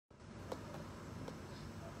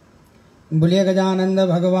बोलिए गजानंद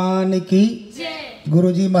भगवान की,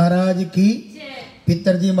 गुरुजी महाराज की,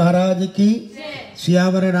 पितरजी महाराज की,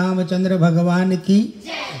 सियावर रामचंद्र भगवान की,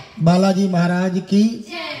 बालाजी महाराज की,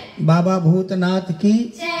 बाबा भूतनाथ की,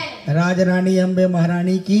 राजरानी अम्बे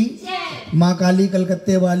महारानी की, माँ काली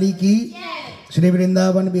कलकत्ते वाली की, श्री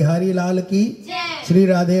वृंदावन बिहारी लाल की, श्री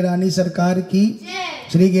राधे रानी सरकार की,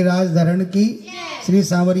 श्री गिरिराज धरण की, श्री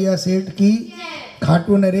सांवरिया सेठ की,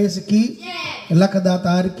 खाटू नरेश की,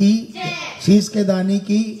 लखदातार की, शीश के दानी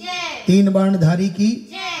की, तीन बाणधारी की,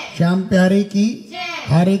 श्याम प्यारे की,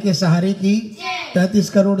 हारे के सहारे की, 33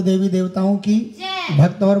 करोड़ देवी देवताओं की,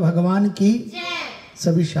 भक्त और भगवान की,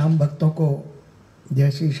 सभी श्याम भक्तों को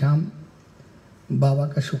जय श्री श्याम। बाबा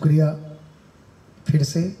का शुक्रिया फिर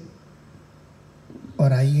से।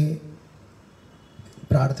 और आइए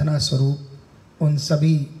प्रार्थना स्वरूप उन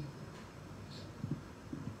सभी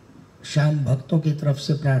श्याम भक्तों की तरफ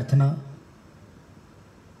से प्रार्थना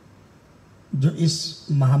जो इस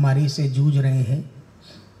महामारी से जूझ रहे हैं,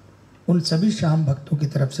 उन सभी श्याम भक्तों की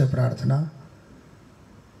तरफ से प्रार्थना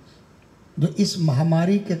जो इस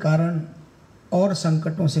महामारी के कारण और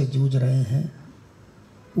संकटों से जूझ रहे हैं,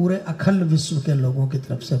 पूरे अखंड विश्व के लोगों की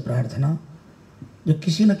तरफ से प्रार्थना जो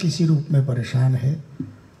किसी न किसी रूप में परेशान है,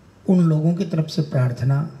 उन लोगों की तरफ से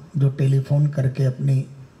प्रार्थना जो टेलीफोन करके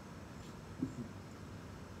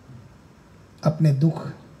अपने दुख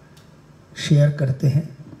शेयर करते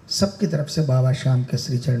हैं, सबकी तरफ से बाबा श्याम के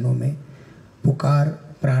श्री चरणों में पुकार,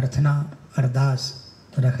 प्रार्थना, अरदास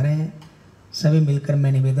रख रहे हैं। सभी मिलकर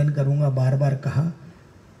मैं निवेदन करूंगा, बार बार कहा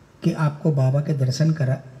कि आपको बाबा के दर्शन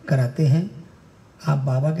कराते हैं, आप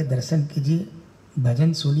बाबा के दर्शन कीजिए,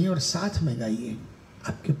 भजन सुनिए और साथ में गाइए।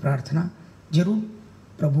 आपकी प्रार्थना जरूर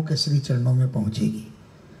प्रभु के श्री चरणों में पहुंचेगी।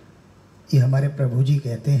 ये हमारे प्रभु जी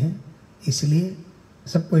कहते हैं, इसलिए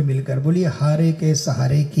सब कोई मिलकर बोलिए हारे के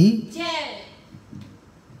सहारे की जय।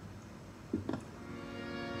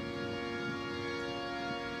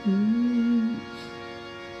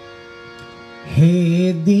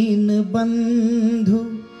 हे दीन बंधु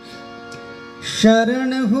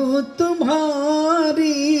शरण हो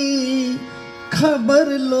तुम्हारी, खबर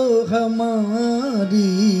लो हमारी।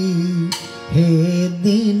 हे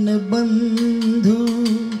दीन बंधु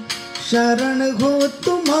शरण हो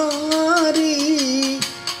तुम्हारी,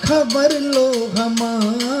 खबर लो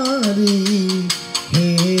हमारी।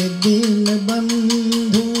 हे दीन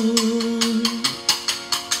बंधु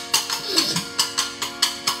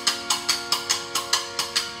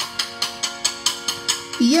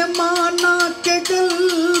ये माना के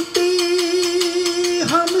गलती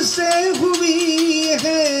हमसे हुई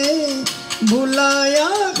है, भुलाया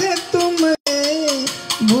है तुम्हें,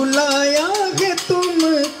 भुलाया है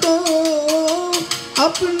तुमको,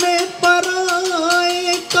 अपने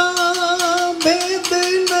पराए का भेद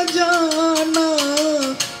न जाना,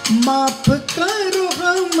 माफ करो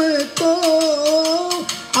हमको,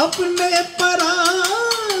 अपने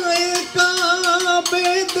पराए का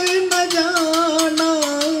भेद न जाना,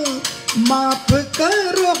 माफ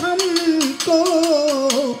करो हमको।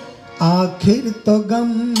 आखिर तो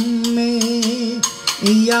गम में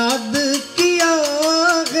याद किया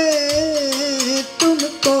है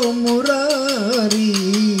तुमको मुरारी,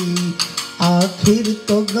 आखिर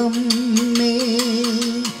तो गम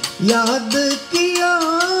में याद किया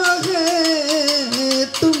है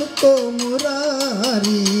तुमको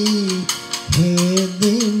मुरारी। हे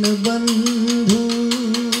दीन बंधु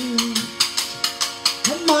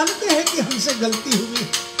हम मानते हैं कि हमसे गलती हुई।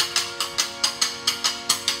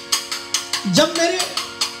 जब मेरे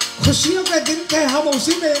खुशियों के दिन थे, हम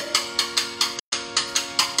उसी में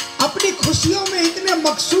अपनी खुशियों में इतने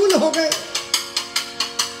मकसूल हो गए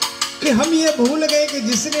कि हम ये भूल गए कि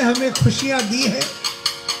जिसने हमें खुशियां दी है,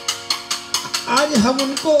 आज हम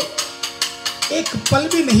उनको एक पल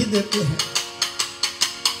भी नहीं देते हैं।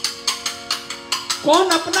 कौन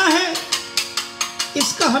अपना है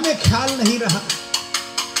इसका हमें ख्याल नहीं रहा।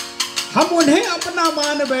 हम उन्हें अपना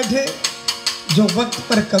मान बैठे जो वक्त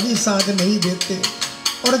पर कभी साथ नहीं देते,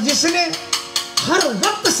 और जिसने हर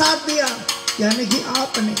वक्त साथ दिया, यानी कि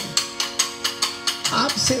आपने,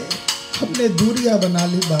 आपसे हमने दूरियां बना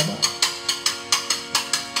ली बाबा।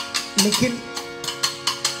 लेकिन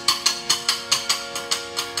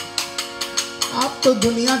आप तो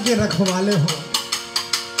दुनिया के रखवाले हो।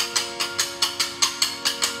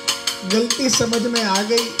 गलती समझ में आ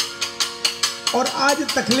गई और आज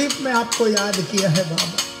तकलीफ में आपको याद किया है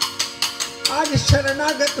बाबा। आज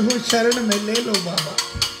शरणागत हूँ, शरण में ले लो बाबा।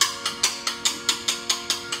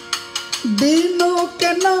 दीनों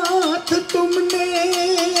के नाथ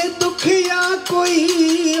तुमने दुखिया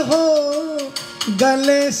कोई हो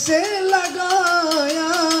गले से लगाया,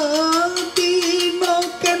 दीनों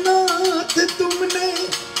के नाथ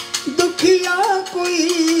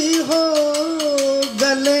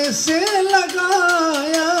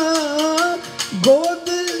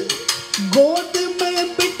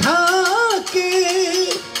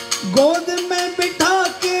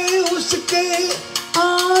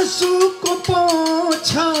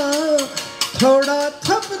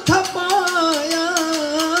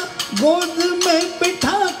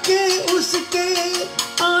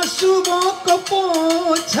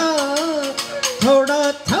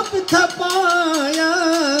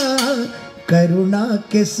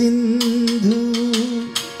के सिंधु,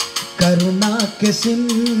 करुणा के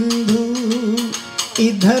सिंधु,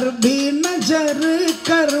 इधर भी नजर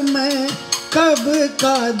कर मैं कब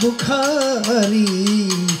का दुखारी।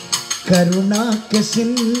 करुणा के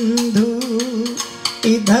सिंधु,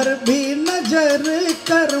 इधर भी नजर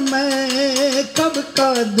कर मैं कब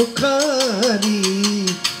का दुखारी।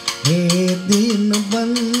 हे दीन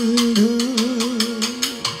बंधु,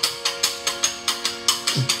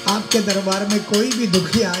 आपके दरबार में कोई भी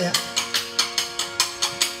दुखी आया,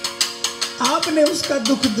 आपने उसका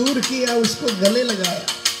दुख दूर किया, उसको गले लगाया,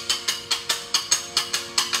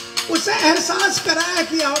 उसे एहसास कराया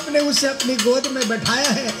कि आपने उसे अपनी गोद में बैठाया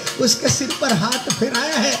है, उसके सिर पर हाथ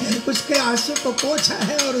फिराया है, उसके आंसू को पोंछा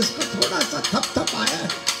है और उसको थोड़ा सा थपथपाया है।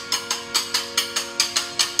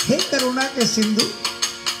 हे करुणा के सिंधु,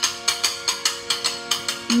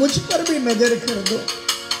 मुझ पर भी नजर कर दो,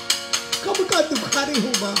 कब का दुखारी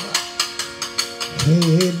हूं बाबा।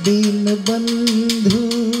 हे दीन बंधु,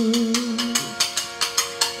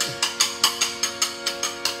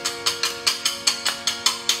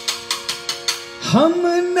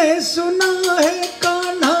 हमने सुना है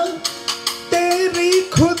कान्हा तेरी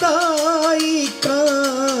खुदाई का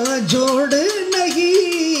जोड़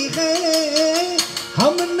नहीं है।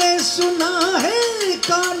 हमने सुना है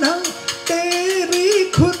कान्हा तेरी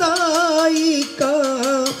खुदाई का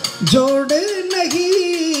जोड़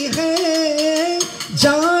नहीं है।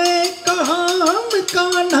 जाए कहाँ हम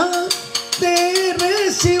कान्हा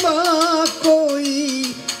तेरे सिवा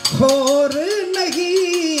कोई और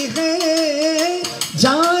नहीं है।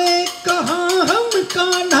 जाए कहाँ हम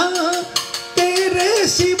कान्हा तेरे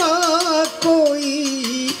सिवा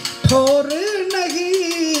कोई ठोर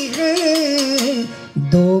नहीं है।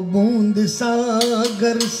 दो बूंद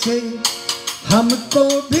सागर से हमको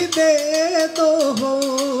भी दे दो हो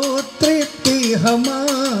तृप्ति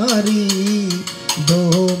हमारी। दो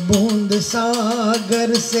बूंद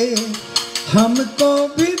सागर से हमको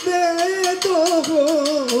भी दे दो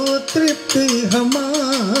हो तृप्ति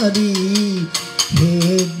हमारी।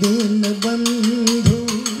 हे दीन बंधु,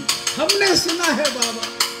 हमने सुना है बाबा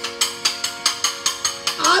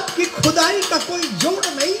आपकी खुदाई का कोई जोड़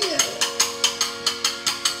नहीं है।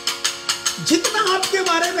 जितना आपके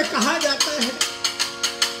बारे में कहा जाता है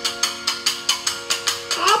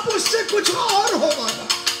आप उससे कुछ और हो बाबा।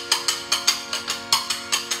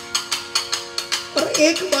 और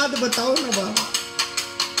एक बात बताओ ना बाबा,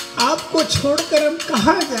 आपको छोड़कर हम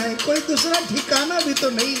कहाँ जाएं? कोई दूसरा ठिकाना भी तो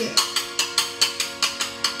नहीं है।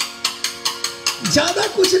 ज्यादा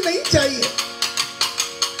कुछ नहीं चाहिए,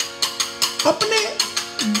 अपने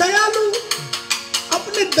दयालु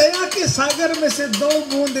अपने दया के सागर में से दो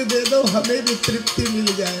बूंद दे दो, हमें भी तृप्ति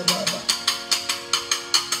मिल जाए बाबा।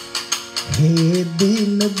 हे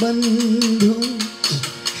दीन बंधु,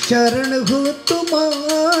 शरण हो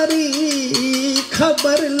तुम्हारी,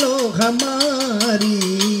 खबर लो हमारी।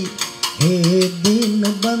 हे दीन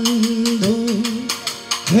बंधु,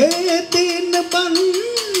 हे दीन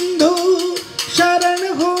बंधु, शरण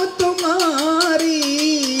हो तुम्हारी,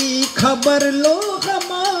 खबर लो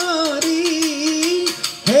हमारी।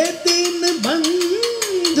 हे दीन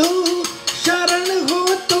बंधु, शरण हो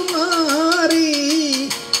तुम्हारी,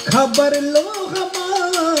 खबर लो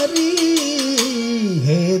हमारी।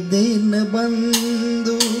 हे दीन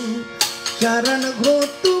बंधु, शरण हो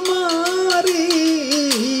तुम्हारी,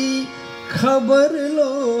 खबर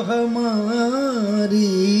लो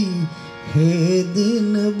हमारी। हे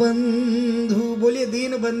दीन बंधु, बोलिए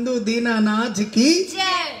दीन बंधु दीनानाथ की जय।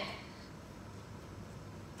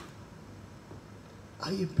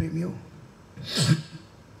 आइए प्रेमियों,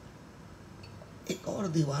 एक और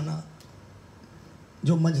दीवाना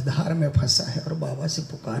जो मझधार में फंसा है और बाबा से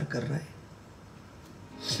पुकार कर रहा है।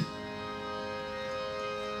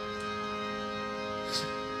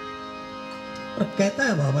 और कहता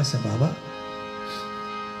है बाबा से, बाबा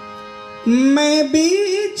मैं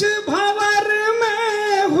बीच भंवर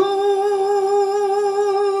में हूँ,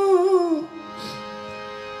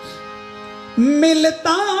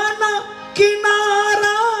 मिलता ना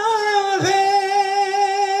किनारा है।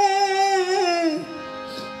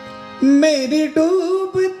 मेरी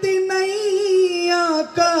डूबती नैया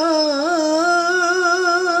का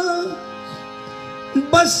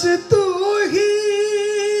बस तू ही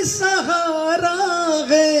सहारा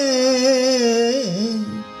है।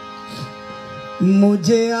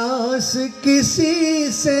 मुझे आस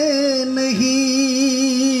किसी से नहीं,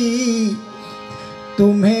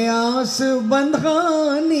 तुम्हें आस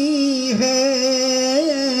बंधानी है।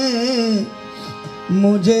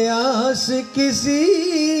 मुझे आस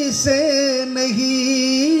किसी से नहीं,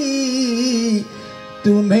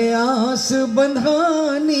 तुम्हें आस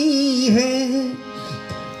बंधानी है।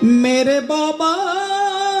 मेरे बाबा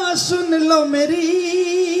सुन लो मेरी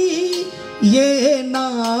ये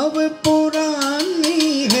नाव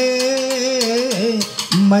पुरानी है,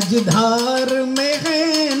 मझधार में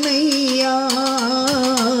है नैया,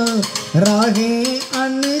 राहें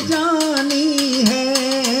अनजानी है,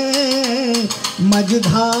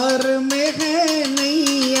 मझधार में है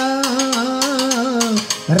नैया,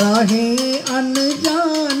 राहें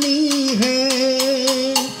अनजानी है।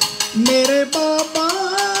 मेरे बाबा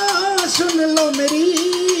सुन लो मेरी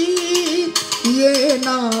ये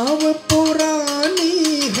नाव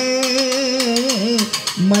पुरानी है,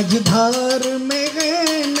 मझधार में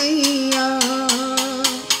है नैया।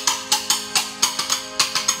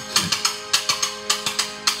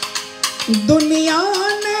 दुनिया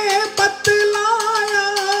ने बतलाया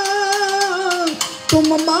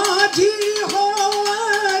तुम माझी हो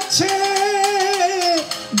अच्छे,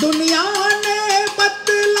 दुनिया ने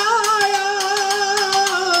बतलाया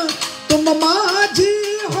तुम माझी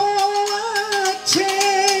हो अच्छे,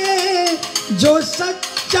 जो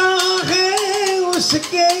सच्चा है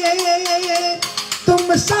उसके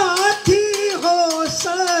तुम साथी हो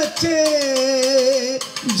सच्चे,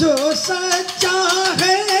 जो सच्चा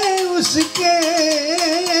है उसके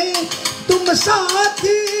तुम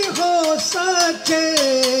साथी हो सच्चे।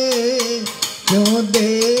 क्यों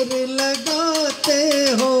देर लगाते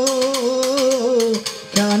हो,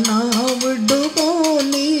 क्या नाव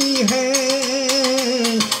डुबोनी है,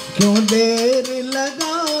 क्यों देर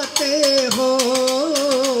लगाते हो,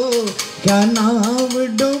 क्या नाव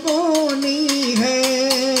डुबोनी है।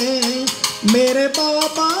 मेरे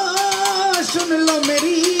बाबा सुन लो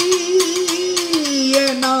मेरी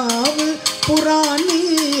ये नाव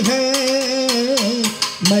पुरानी है,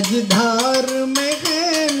 मझधार में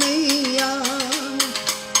है नैया।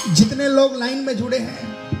 जितने लोग लाइन में जुड़े हैं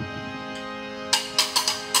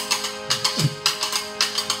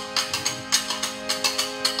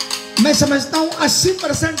मैं समझता हूं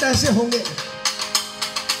 80% ऐसे होंगे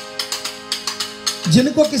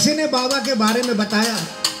जिनको किसी ने बाबा के बारे में बताया,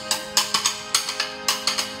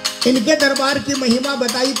 इनके दरबार की महिमा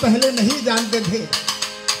बताई, पहले नहीं जानते थे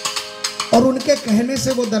और उनके कहने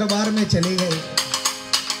से वो दरबार में चले गए।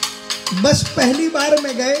 बस पहली बार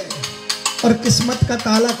में गए और किस्मत का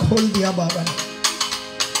ताला खोल दिया बाबा ने।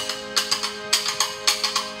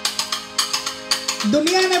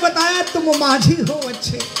 दुनिया ने बताया तुम माझी हो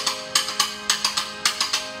अच्छे,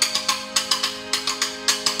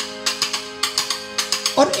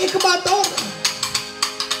 और एक बात और,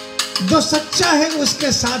 जो सच्चा है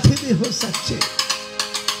उसके साथी भी हो सच्चे।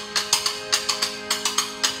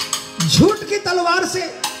 झूठ की तलवार से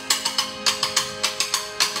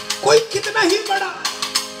कोई कितना ही बड़ा,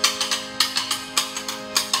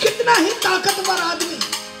 कितना ही ताकतवर आदमी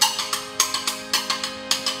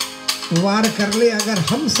वार कर ले, अगर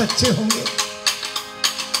हम सच्चे होंगे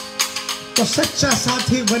तो सच्चा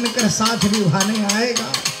साथी बनकर साथ निभाने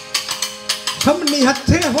आएगा। हम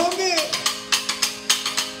निहत्थे होंगे,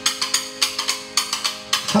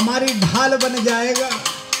 हमारी ढाल बन जाएगा।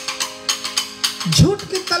 झूठ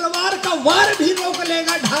की तलवार का वार भी रोक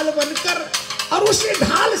लेगा ढाल बनकर, और उसी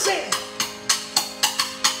ढाल से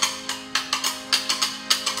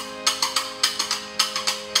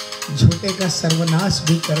झूठे का सर्वनाश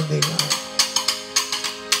भी कर देगा।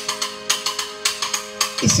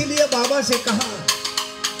 इसीलिए बाबा से कहा,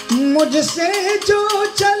 मुझसे जो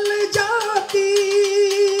चल जाती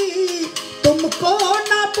तुमको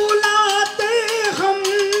ना बुलाते हम,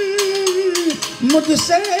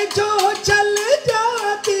 मुझसे जो चल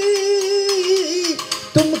जाती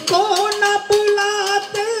तुमको ना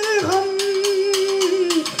बुलाते हम।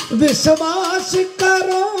 विश्वास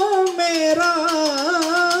करो मेरा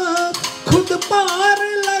खुद पार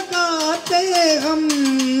लगाते हम,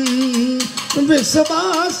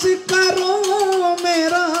 विश्वास करो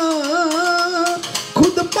मेरा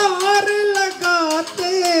खुद पार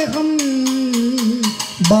लगाते हम।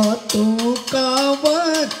 बातों का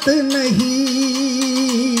वक्त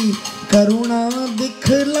नहीं करुणा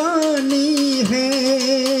दिखलानी है,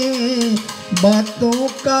 बातों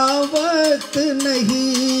का वक्त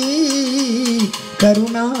नहीं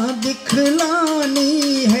करुणा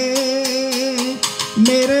दिखलानी है।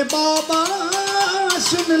 मेरे बाबा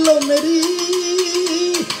सुन लो मेरी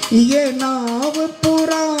ये नाव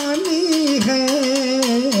पुरानी है,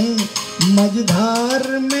 मझधार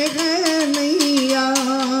में है नैया।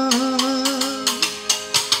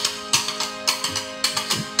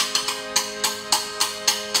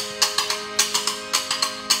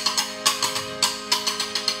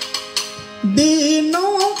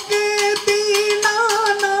 दीनों के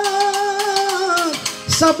दीनाना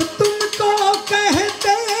सब तुमको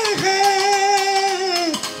कहते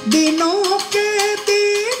हैं,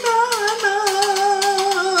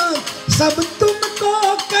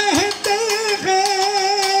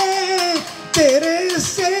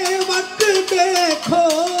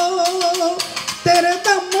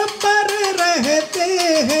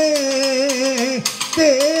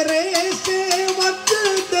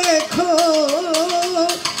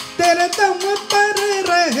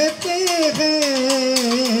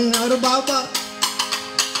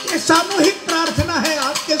 सामूहिक प्रार्थना है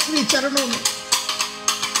आपके श्री चरणों में।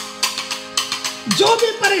 जो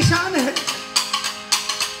भी परेशान है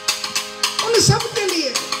उन सब के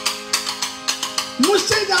लिए,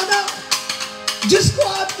 मुझसे ज्यादा जिसको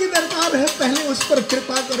आपकी दरकार है पहले उस पर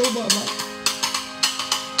कृपा करो बाबा।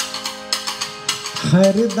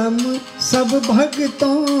 हरदम सब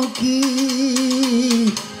भक्तों की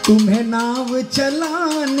तुम्हें नाव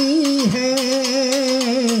चलानी है,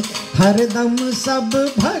 हरदम सब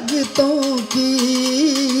भक्तों की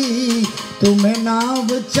तुम्हें नाव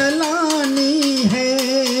चलानी है।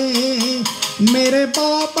 मेरे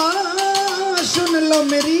बाबा सुन लो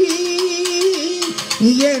मेरी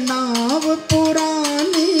ये नाव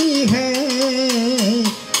पुरानी है,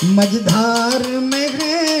 मझधार में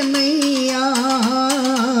है नैया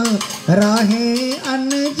राहें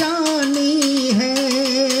अनजानी है।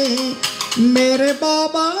 मेरे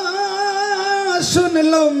बाबा सुन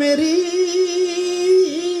लो मेरी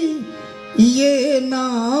ये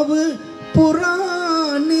नाव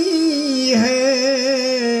पुरानी है,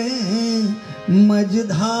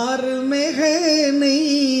 मझधार में है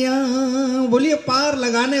नैया। बोलिए पार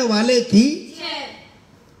लगाने वाले की।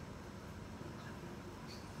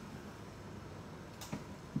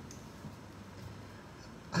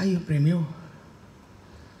 आइए प्रेमियों,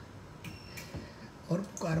 और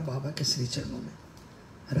पुकार बाबा के श्री चरणों में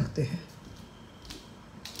रखते हैं।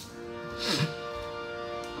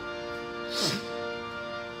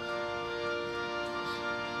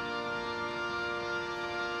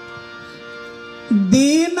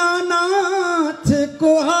 दीनानाथ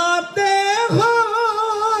को आते हो,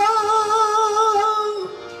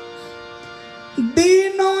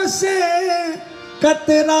 दीनों से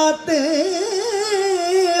कतराते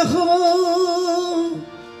हो,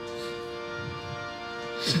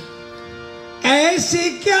 ऐसी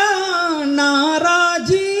क्या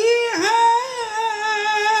नाराजी है,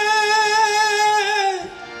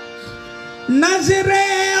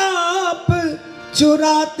 नजरें आप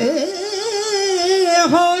चुराते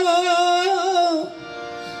हो।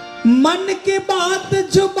 मन की बात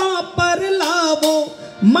जुबा पर लावो,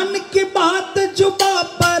 मन की बात जुबा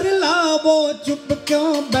पर लावो, चुप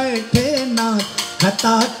क्यों बैठे ना,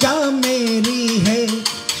 खता क्या मेरी है,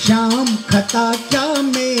 श्याम खता क्या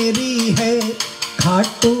मेरी है।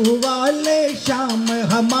 खाटू वाले श्याम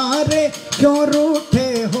हमारे क्यों रूठे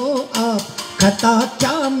हो आप, खता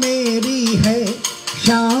क्या मेरी है,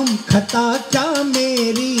 श्याम खता क्या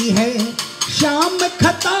मेरी है। श्याम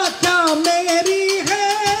खता क्या मेरी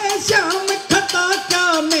है, श्याम खता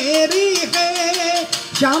क्या मेरी है,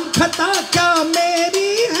 श्याम खता क्या मेरी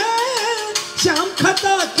है, श्याम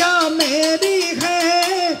खता क्या मेरी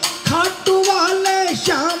है। खाटू वाले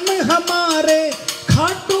श्याम हमारे,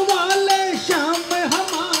 खाटू वाले श्याम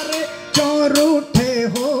हमारे क्यों रूठे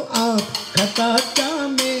हो आप, खता क्या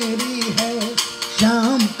मेरी है,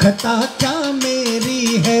 श्याम खता क्या मेरी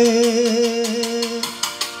है।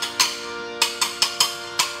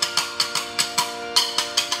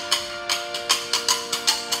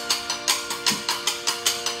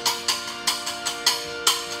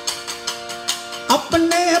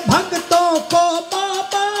 अपने भक्तों को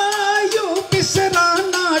बाबा यूं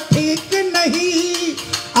बिसराना ठीक नहीं,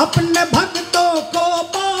 अपने भक्तों को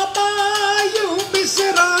बाबा यूं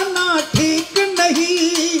बिसराना ठीक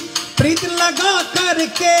नहीं। प्रीत लगा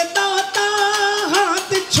करके दाता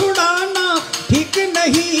हाथ छुड़ाना ठीक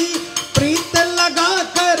नहीं, प्रीत लगा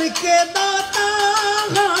करके दाता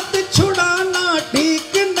हाथ छुड़ाना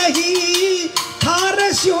ठीक नहीं।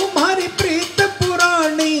 थार स्यों मारी प्रीत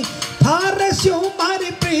पुरानी, थार स्यों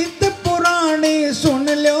मारी प्रीत पुरानी, सुन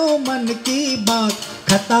लो मन की बात,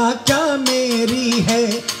 खता क्या मेरी है,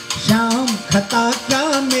 श्याम खता क्या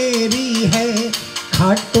मेरी है।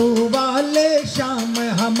 खाटू वाले श्याम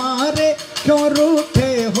हमारे क्यों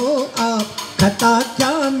रूठे हो आप, खता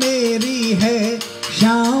क्या मेरी है,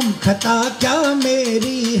 श्याम खता क्या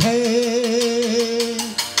मेरी है।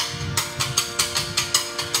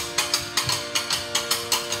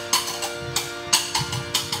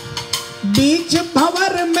 बीच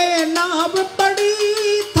भंवर में नाव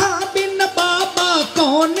पड़ी था बिन बाबा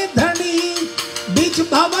कौन धनी, बीच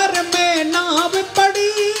भंवर में नाव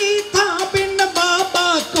पड़ी था बिन बाबा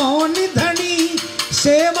कौन धनी।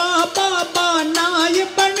 सेवा बाबा नाय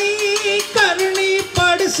बनी करनी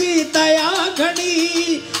पड़ सी दया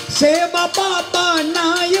घनी, सेवा बाबा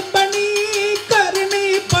नाय बनी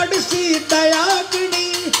करनी पड़ सी दया घनी।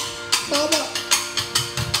 बाबा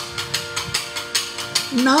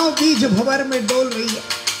नाव बीच भंवर में डोल रही है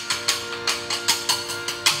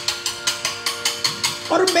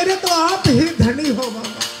और मेरे तो आप ही धनी हो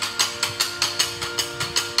बाबा।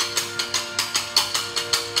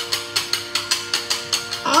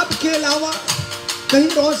 आप के अलावा कहीं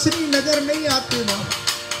रोशनी नजर नहीं आती बाबा।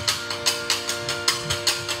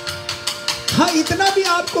 हाँ, इतना भी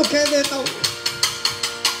आपको कह देता हूं,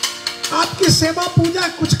 आपकी सेवा पूजा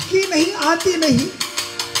कुछ की नहीं, आती नहीं,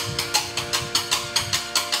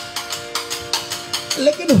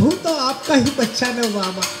 लेकिन हूं तो आपका ही बच्चा न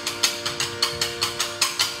बाबा।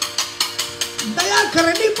 दया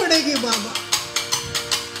करनी पड़ेगी बाबा।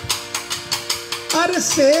 अरे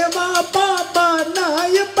सेवा बाबा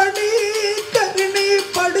नाय बड़ी करनी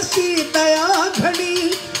पड़सी दया घड़ी।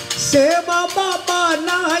 सेवा बाबा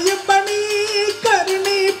नाय बड़ी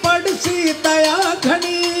करनी पड़सी दया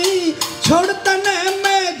घड़ी। छोड़ तने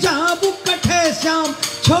मैं जाबू कठे श्याम,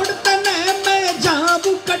 छोड़ तने मैं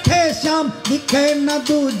जाबू कठे श्याम। दिखे न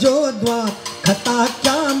दूजो द्वार, खता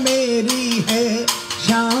क्या मेरी है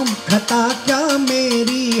श्याम, खता क्या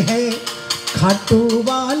मेरी है। खाटू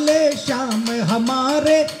वाले श्याम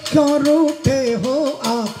हमारे क्यों रूठे हो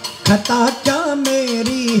आप, खता क्या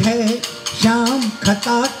मेरी है श्याम,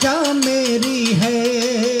 खता क्या मेरी है।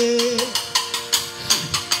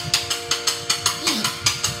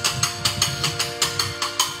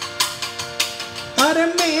 अरे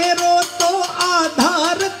मेरो तो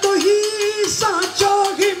आधार तू ही, साचो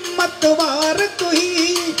हिम्मतवार तू ही।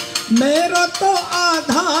 मेरो तो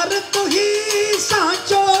आधार तू ही,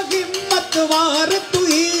 साचो हिम्मतवार तू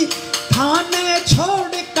ही। थाने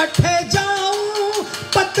छोड़ कठे जाऊं,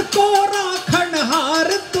 पत को राखण हार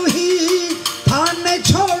तू ही। थाने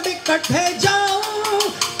छोड़ कठे जाऊं,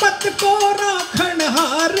 पत को राखण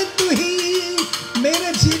हार तू ही।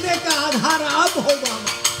 मेरे जीने का आधार आप हो बाबा,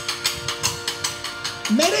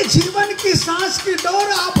 मेरे जीवन की सांस की डोर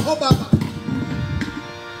आप हो बाबा।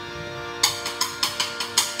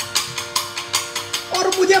 और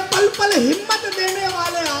मुझे पल पल हिम्मत देने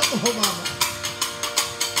वाले आप हो बाबा।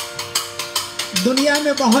 दुनिया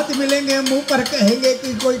में बहुत मिलेंगे, मुंह पर कहेंगे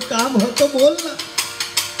कि कोई काम हो तो बोलना,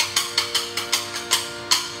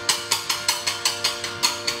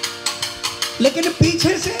 लेकिन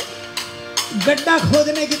पीछे से गड्ढा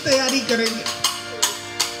खोदने की तैयारी करेंगे।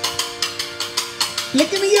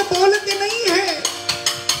 लेकिन ये बोलते नहीं है।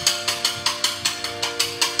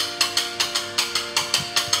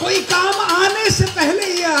 कोई काम आने से पहले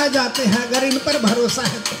ये आ जाते हैं, अगर इन पर भरोसा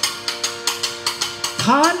है तो।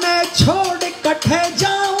 खाने छोड़ कठे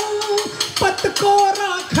जाऊं, पत को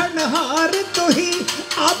राखण हार तो ही।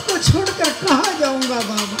 आपको छोड़कर कहाँ जाऊंगा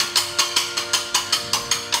बाबा।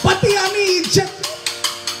 पत यानी इज्जत,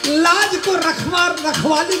 लाज को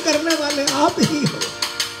रखवाली करने वाले आप ही हो।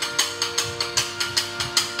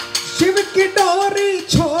 शिव की डोरी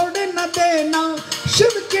छोड़ न देना,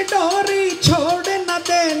 शिव की डोरी छोड़ न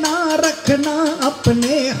देना। रखना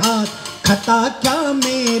अपने हाथ, खता क्या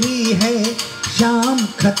मेरी है श्याम,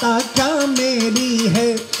 खता क्या मेरी है।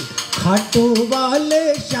 खाटू वाले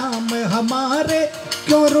श्याम हमारे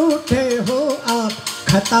क्यों रूठे हो आप,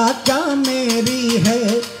 खता क्या मेरी है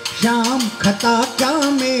श्याम, खता क्या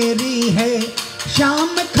मेरी है।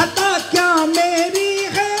 श्याम खता क्या मेरी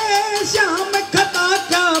है, श्याम खता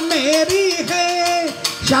क्या मेरी है।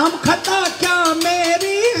 श्याम खता क्या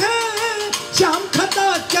मेरी है, श्याम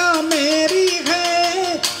खता क्या मेरी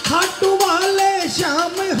है। खाटू वाले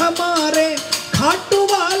श्याम हमारे, खाटू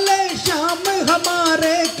वाले श्याम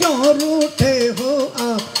हमारे क्यों रूठे हो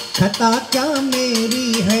आप, खता क्या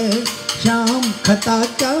मेरी है श्याम, खता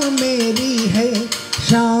क्या मेरी है।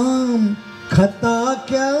 श्याम खता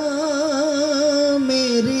क्या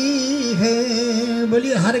मेरी है।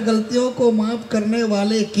 बोलिए हर गलतियों को माफ करने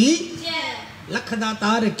वाले की,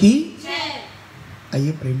 लखदातार की।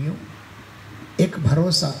 आइए प्रेमियों, एक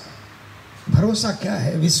भरोसा, भरोसा क्या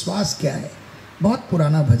है, विश्वास क्या है। बहुत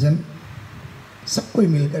पुराना भजन, सब कोई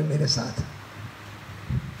मिलकर मेरे साथ।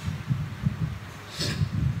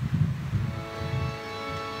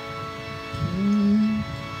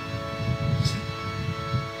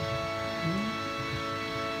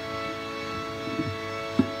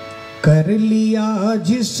 कर लिया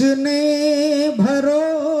जिसने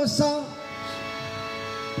भरोसा,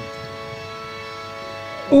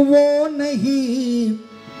 वो नहीं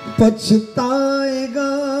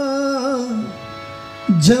पछताएगा।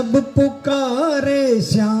 जब पुकारे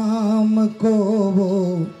श्याम को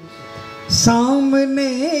वो सामने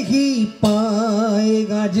ही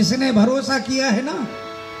पाएगा। जिसने भरोसा किया है ना,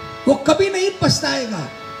 वो कभी नहीं पछताएगा।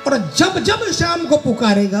 और जब जब श्याम को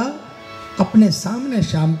पुकारेगा, अपने सामने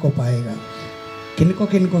श्याम को पाएगा। किनको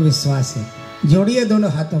किनको विश्वास है, जोड़िए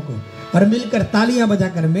दोनों हाथों को और मिलकर तालियां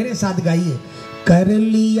बजाकर मेरे साथ गाइए। कर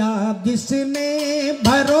लिया जिसने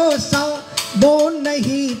भरोसा, वो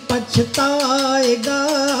नहीं पछताएगा।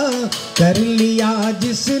 कर लिया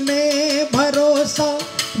जिसने भरोसा,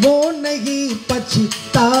 वो नहीं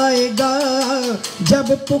पछताएगा।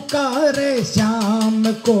 जब पुकारे श्याम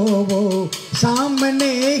को वो सामने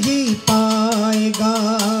ही पाएगा।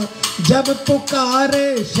 जब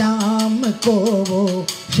पुकारे श्याम को वो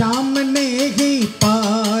सामने ही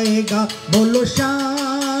पाएगा। बोलो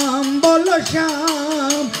श्याम बोलो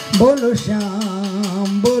श्याम बोलो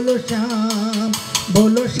श्याम बोलो श्याम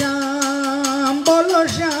बोलो श्याम बोलो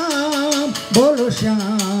श्याम बोलो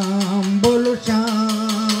श्याम बोलो श्याम।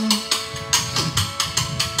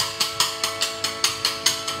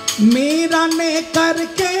 मीरा ने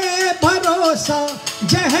करके भरोसा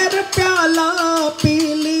जहर प्याला पी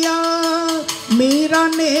लिया। मीरा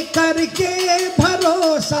ने करके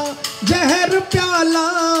भरोसा जहर प्याला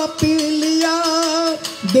पी लिया।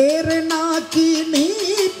 देर ना कीनी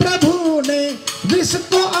प्रभु ने विष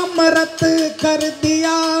को अमृत कर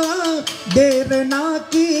दिया। देर ना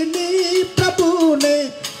कीनी प्रभु ने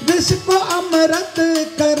विष को अमृत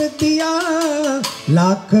कर दिया।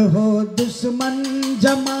 लाख हो दुश्मन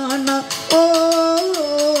जमाना ओ,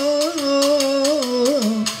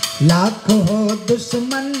 लाख हो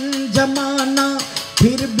दुश्मन जमाना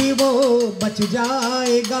फिर भी वो बच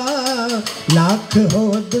जाएगा। लाख हो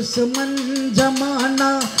दुश्मन जमाना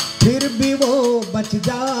फिर भी वो बच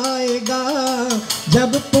जाएगा।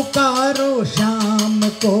 जब पुकारो शाम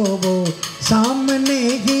को वो सामने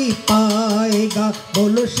ही पाएगा।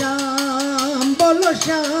 बोलो श्याम बोलो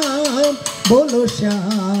श्याम बोलो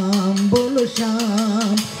श्याम बोलो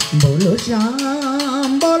श्याम बोलो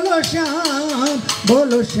श्याम बोलो श्याम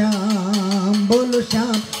बोलो श्याम बोलो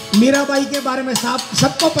श्याम। मीराबाई के बारे में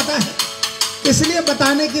सबको पता है, इसलिए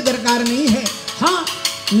बताने की दरकार नहीं है। हाँ,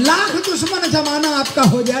 लाख दुश्मन जमाना आपका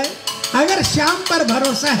हो जाए, अगर श्याम पर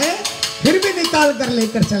भरोसा है फिर भी निकाल कर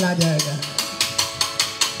लेकर चला जाएगा।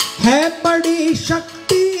 है बड़ी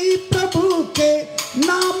शक्ति प्रभु के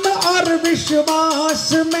नाम और विश्वास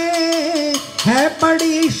में। है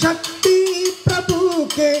बड़ी शक्ति प्रभु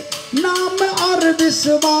के नाम और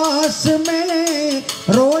विश्वास में।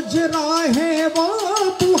 रोज राहें वो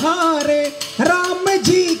पुहारे राम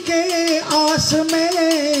जी के आस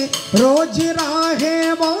में। रोज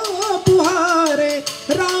राहें वो पुहारे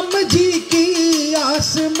राम जी की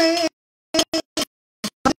आस में।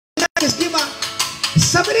 किसकी बात?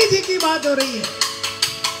 सबरी जी की बात हो रही है।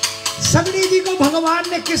 सबरी जी को भगवान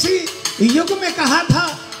ने किसी युग में कहा था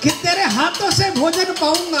कि तेरे हाथों से भोजन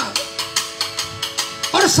पाऊंगा,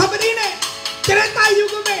 और सबरी ने त्रेता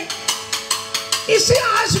युग में इसी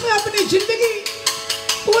आस में अपनी जिंदगी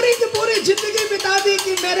पूरी की पूरी जिंदगी बिता दी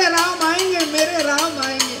कि मेरे राम आएंगे, मेरे राम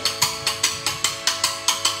आएंगे।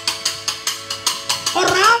 और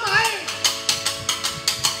राम आए।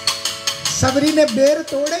 सबरी ने बेर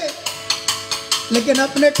तोड़े, लेकिन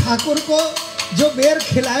अपने ठाकुर को जो बेर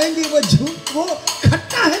खिलाएंगी वो वो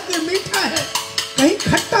खट्टा है कि मीठा है, कहीं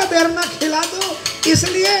खट्टा बेर ना खिला दो।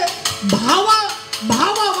 इसलिए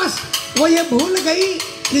भावावश वो ये भूल गई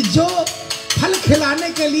कि जो फल खिलाने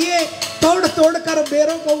के लिए तोड़ तोड़ कर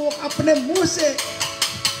बेरों को वो अपने मुंह से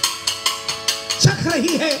चख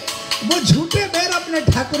रही है, वो झूठे बेर अपने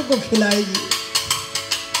ठाकुर को खिलाएगी।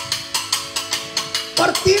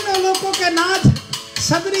 और तीनों लोगों के नाथ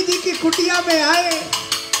सबरी जी की कुटिया में आए,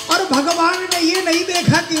 और भगवान ने ये नहीं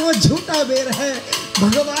देखा कि वो झूठा बेर है।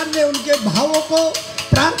 भगवान ने उनके भावों को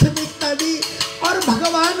प्राथमिकता दी, और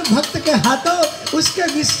भगवान भक्त के हाथों उसके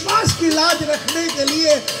विश्वास की लाज रखने के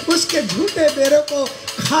लिए उसके झूठे बेरों को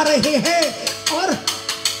खा रहे हैं और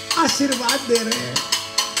आशीर्वाद दे रहे हैं।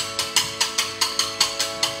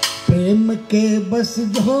 प्रेम के बस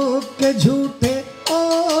हो के झूठे ओ,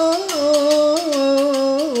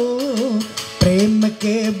 प्रेम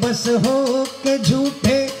के बस हो के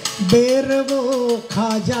झूठे बेर वो खा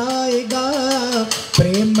जाएगा।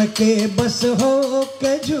 प्रेम के बस हो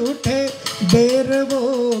के झूठे बेर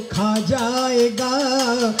वो खा जाएगा।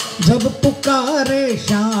 जब पुकारे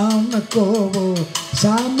शाम को वो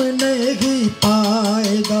सामने ही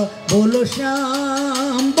पाएगा। बोलो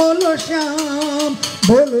श्याम बोलो श्याम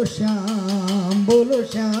बोलो श्याम बोलो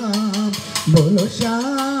श्याम बोलो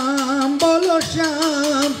श्याम बोलो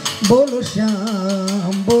श्याम बोलो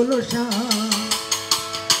श्याम बोलो श्याम।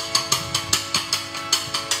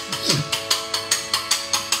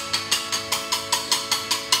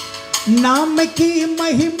 नाम की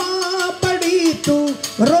महिमा बड़ी तू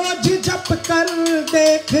रोज जप कर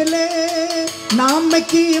देख ले। नाम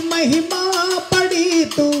की महिमा बड़ी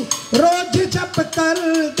तू रोज जप कर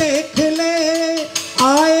देख ले।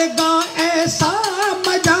 आएगा ऐसा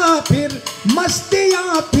मजा फिर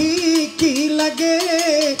मस्तियाँ फीकी लगे।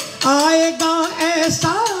 आएगा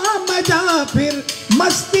ऐसा मजा फिर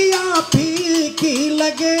मस्तियाँ फीकी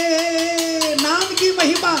लगे। नाम की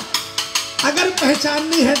महिमा अगर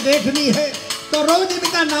पहचाननी है, देखनी है, तो रोज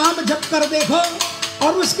इनका नाम जप कर देखो,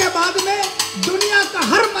 और उसके बाद में दुनिया का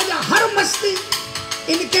हर मजा, हर मस्ती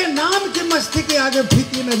इनके नाम की मस्ती के आगे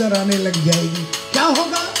फीकी नजर आने लग जाएगी। क्या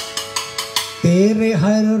होगा? तेरे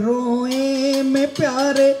हर रोए में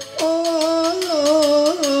प्यारे ओ,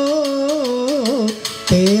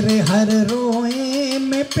 तेरे हर रोए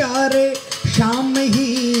में प्यारे शाम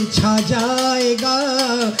ही छा जाएगा।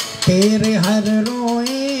 तेरे हर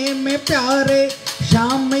रोए में प्यारे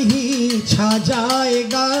शाम ही छा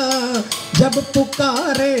जाएगा। जब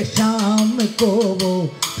पुकारे शाम को वो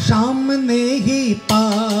सामने ही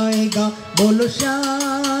पाएगा। बोलो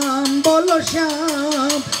श्याम, बोलो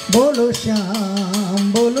श्याम, बोलो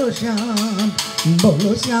श्याम, बोलो श्याम,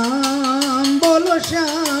 बोलो श्याम, बोलो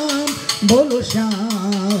श्याम, बोलो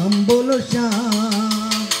श्याम, बोलो श्याम।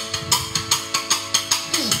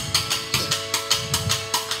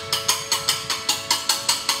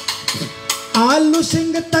 आलू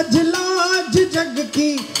सिंह तजलाज जग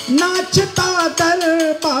की नाचता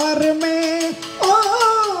दरबार में ओ,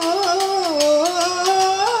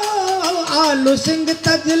 आलू सिंह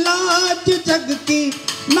तजलाज जग की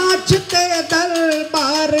नाचते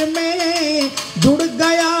दरबार में। जुड़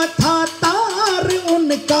गया था तार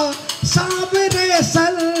उनका सावरे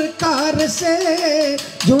सरकार से।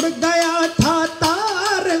 जुड़ गया था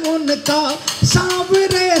तार उनका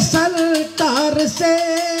सावरे सरकार से।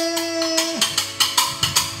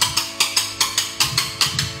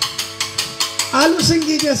 आलू सिंह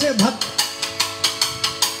जी जैसे भक्त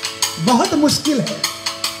बहुत मुश्किल है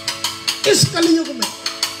इस कलयुग में,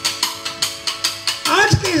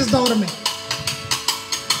 आज के इस दौर में।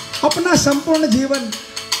 अपना संपूर्ण जीवन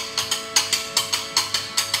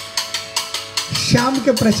श्याम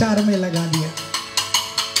के प्रचार में लगा दिया।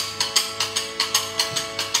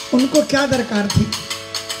 उनको क्या दरकार थी?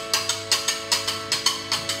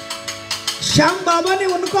 श्याम बाबा ने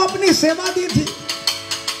उनको अपनी सेवा दी थी।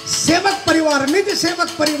 सेवक परिवार, निज सेवक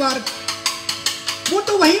परिवार, वो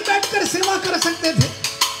तो वहीं बैठकर सेवा कर सकते थे।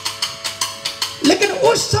 लेकिन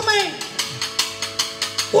उस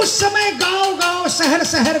समय गांव गांव शहर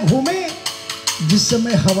शहर घूमे, जिस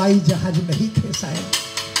समय हवाई जहाज नहीं थे। शायद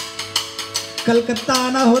कलकत्ता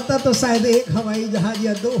आना होता तो शायद एक हवाई जहाज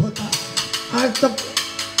या दो होता। आज तक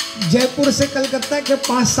जयपुर से कलकत्ता के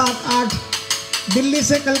 5, 7, 8, दिल्ली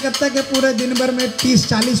से कलकत्ता के पूरे दिन भर में 30,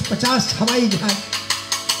 40, 50 हवाई जहाज।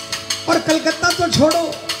 और कलकत्ता तो छोड़ो,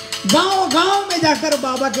 गांव गांव में जाकर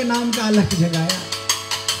बाबा के नाम का अलख जगाया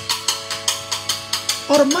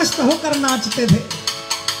और मस्त होकर नाचते थे।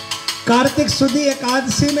 कार्तिक सुदी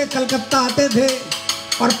एकादशी में कलकत्ता आते थे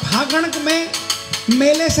और फागण में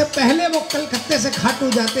मेले से पहले वो कलकत्ते से खाटू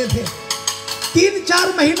जाते थे।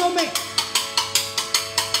 3-4 महीनों में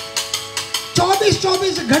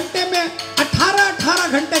 24-24 घंटे में 18-18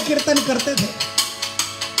 घंटे कीर्तन करते थे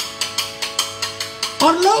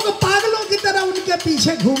और लोग पागलों की तरह उनके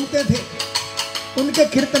पीछे घूमते थे उनके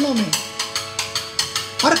कीर्तनों में।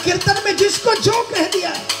 और कीर्तन में जिसको जो कह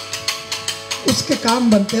दिया उसके काम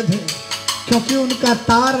बनते थे, क्योंकि उनका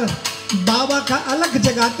तार बाबा का अलग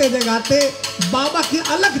जगाते जगाते, बाबा की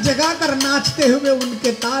अलग जगा कर नाचते हुए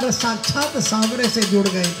उनके तार साक्षात सांवरे से जुड़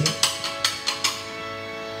गए थे।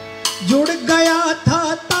 जुड़ गया था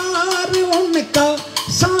तार उनका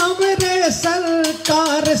सांवरे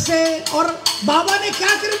सरकार से। और बाबा ने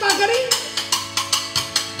क्या कृपा करी?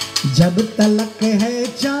 जब तलक है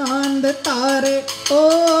चांद तारे ओ,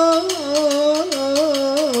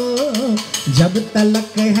 जब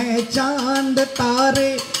तलक है चांद तारे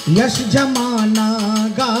यश जमाना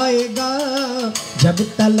गाएगा। जब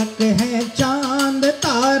तलक है चांद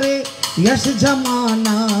तारे यश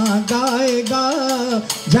जमाना गाएगा।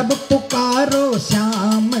 जब पुकारो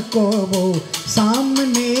श्याम को वो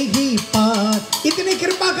सामने ही पार। इतनी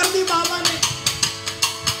कृपा कर दी बाबा ने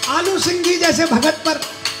आलू सिंह जी जैसे भगत पर,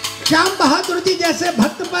 श्याम बहादुर जी जैसे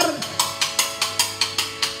भक्त पर,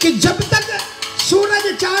 कि जब तक सूरज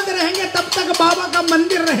चांद रहेंगे तब तक बाबा का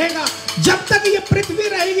मंदिर रहेगा। जब तक ये पृथ्वी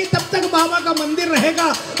रहेगी तब तक बाबा का मंदिर रहेगा।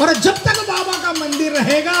 और जब तक बाबा का मंदिर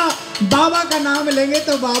रहेगा, बाबा का नाम लेंगे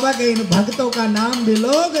तो बाबा के इन भक्तों का नाम भी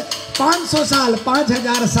लोग 500 साल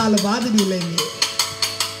 5000 साल बाद भी लेंगे।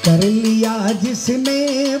 कर लिया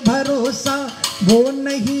जिसने भरोसा वो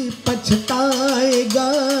नहीं पछताएगा।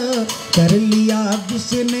 कर लिया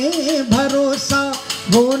जिसने भरोसा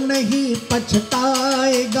वो नहीं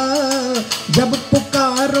पछताएगा। जब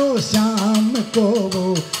पुकारो श्याम को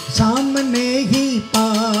वो सामने ही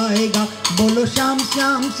पाएगा। बोलो श्याम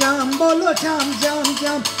श्याम श्याम, बोलो श्याम श्याम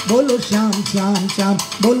श्याम, बोलो श्याम श्याम श्याम,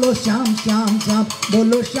 बोलो श्याम श्याम श्याम,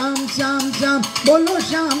 बोलो श्याम श्याम श्याम, बोलो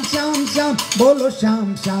श्याम श्याम श्याम, बोलो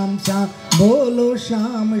श्याम श्याम श्याम, बोलो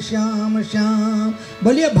श्याम श्याम श्याम।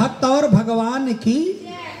 बोलिए भक्त और भगवान की।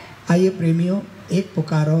 आइए प्रेमियों, एक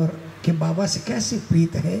पुकार और कि बाबा से कैसी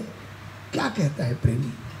प्रीत है, क्या कहता है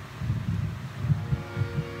प्रेमी।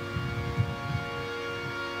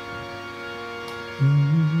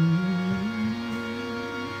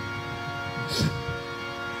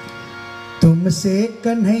 तुमसे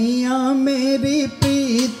कन्हैया मेरी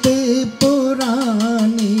प्रीत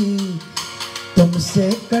पुरानी, तुमसे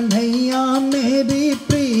कन्हैया मेरी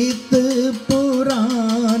प्रीत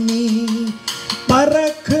पुरानी,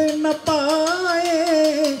 परख न पाए,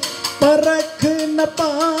 परख न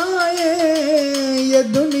पाए ये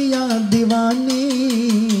दुनिया दीवानी।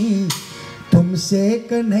 तुमसे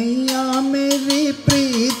कन्हैया मेरी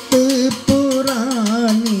प्रीत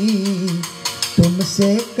पुरानी, तुमसे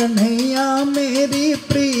कन्हैया मेरी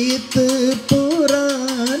प्रीत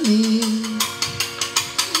पुरानी।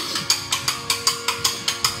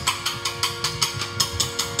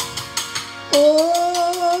 ओ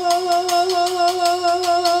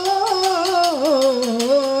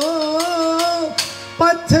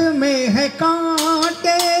पथ में है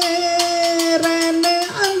कांटे रैन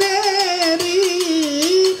अंधेरी,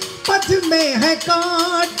 पथ में है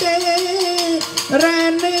कांटे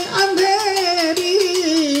रैन अंधेरी,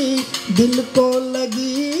 दिल को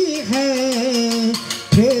लगी है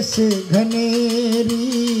ठेस घनेरी,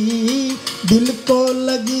 दिल को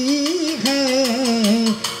लगी है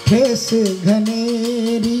ठेस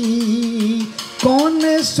घनेरी। कौन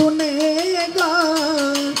सुनेगा,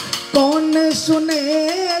 कौन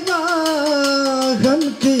सुनेगा गम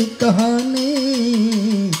की कहानी।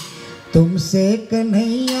 तुमसे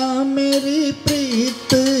कन्हैया मेरी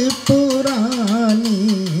प्रीत पुरानी,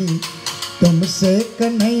 तुमसे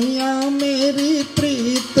कन्हैया मेरी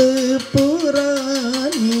प्रीत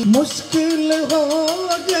पुरानी। मुश्किल हो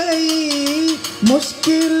गई,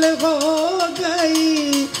 मुश्किल हो गई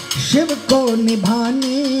शिव को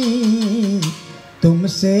निभानी।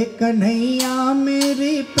 तुमसे कन्हैया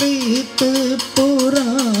मेरी प्रीत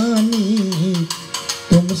पुरानी,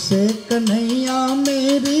 तुमसे कन्हैया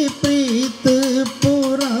मेरी प्रीत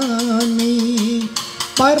पुरानी।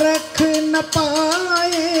 परख न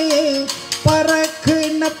पाए, परख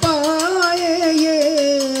न पाए ये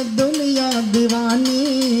दुनिया दीवानी।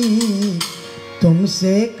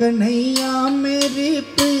 तुमसे कन्हैया मेरी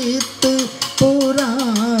प्रीत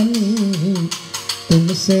पुरानी,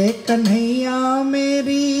 तुमसे कन्हैया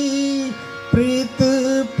मेरी प्रीत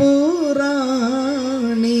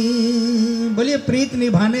पुरानी। बोलिए प्रीत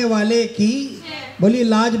निभाने वाले की, बोलिए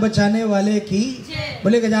लाज बचाने वाले की,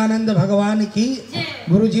 बोले गजानंद भगवान की,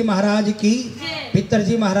 गुरु जी महाराज की,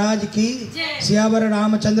 पितरजी महाराज की, सियावर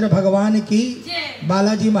रामचंद्र भगवान की,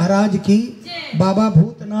 बालाजी महाराज की, बाबा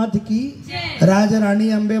भूतनाथ की, राज रानी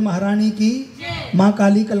अम्बे महारानी की, माँ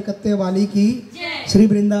काली कलकत्ते वाली की, श्री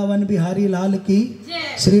वृंदावन बिहारी लाल की,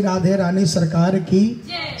 श्री राधे रानी सरकार की,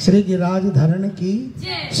 श्री गिरिराज धरण की,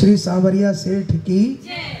 श्री सांवरिया सेठ की,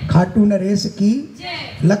 खाटू नरेश की,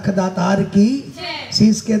 लख दातार की,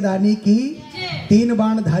 शीश के दानी की, तीन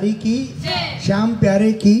बाण धारी की, श्याम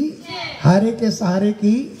प्यारे की, हारे के सहारे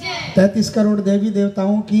की, 33 करोड़ देवी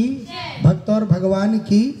देवताओं की, भक्त और भगवान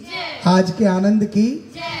की, आज के आनंद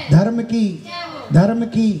की, धर्म की, धर्म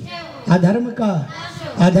की, अधर्म का,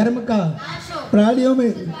 अधर्म का, प्राणियों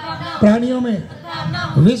में, प्राणियों में,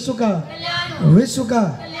 विश्व का, विश्व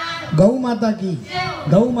का, गौ माता की,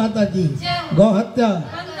 गौ माता की, गौ हत्या,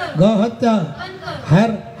 गौ हत्या,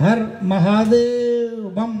 हर हर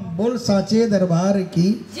महादेव बम बोल साचे दरबार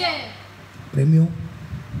की। प्रेमियों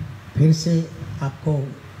फिर से आपको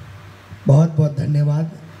बहुत बहुत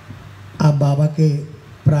धन्यवाद। आप बाबा के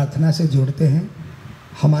प्रार्थना से जुड़ते हैं,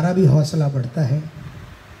 हमारा भी हौसला बढ़ता है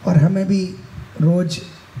और हमें भी रोज़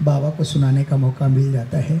बाबा को सुनाने का मौका मिल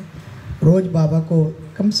जाता है। रोज़ बाबा को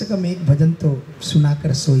कम से कम एक भजन तो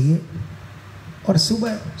सुनाकर सोइए और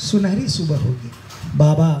सुबह सुनहरी सुबह होगी।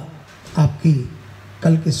 बाबा आपकी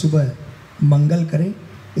कल की सुबह मंगल करें।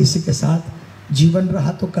 इसी के साथ जीवन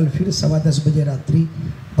रहा तो कल फिर 10:15 बजे रात्रि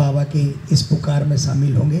बाबा के इस पुकार में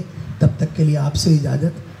शामिल होंगे। तब तक के लिए आपसे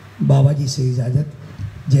इजाज़त, बाबा जी से इजाज़त।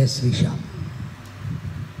 जय श्री श्याम।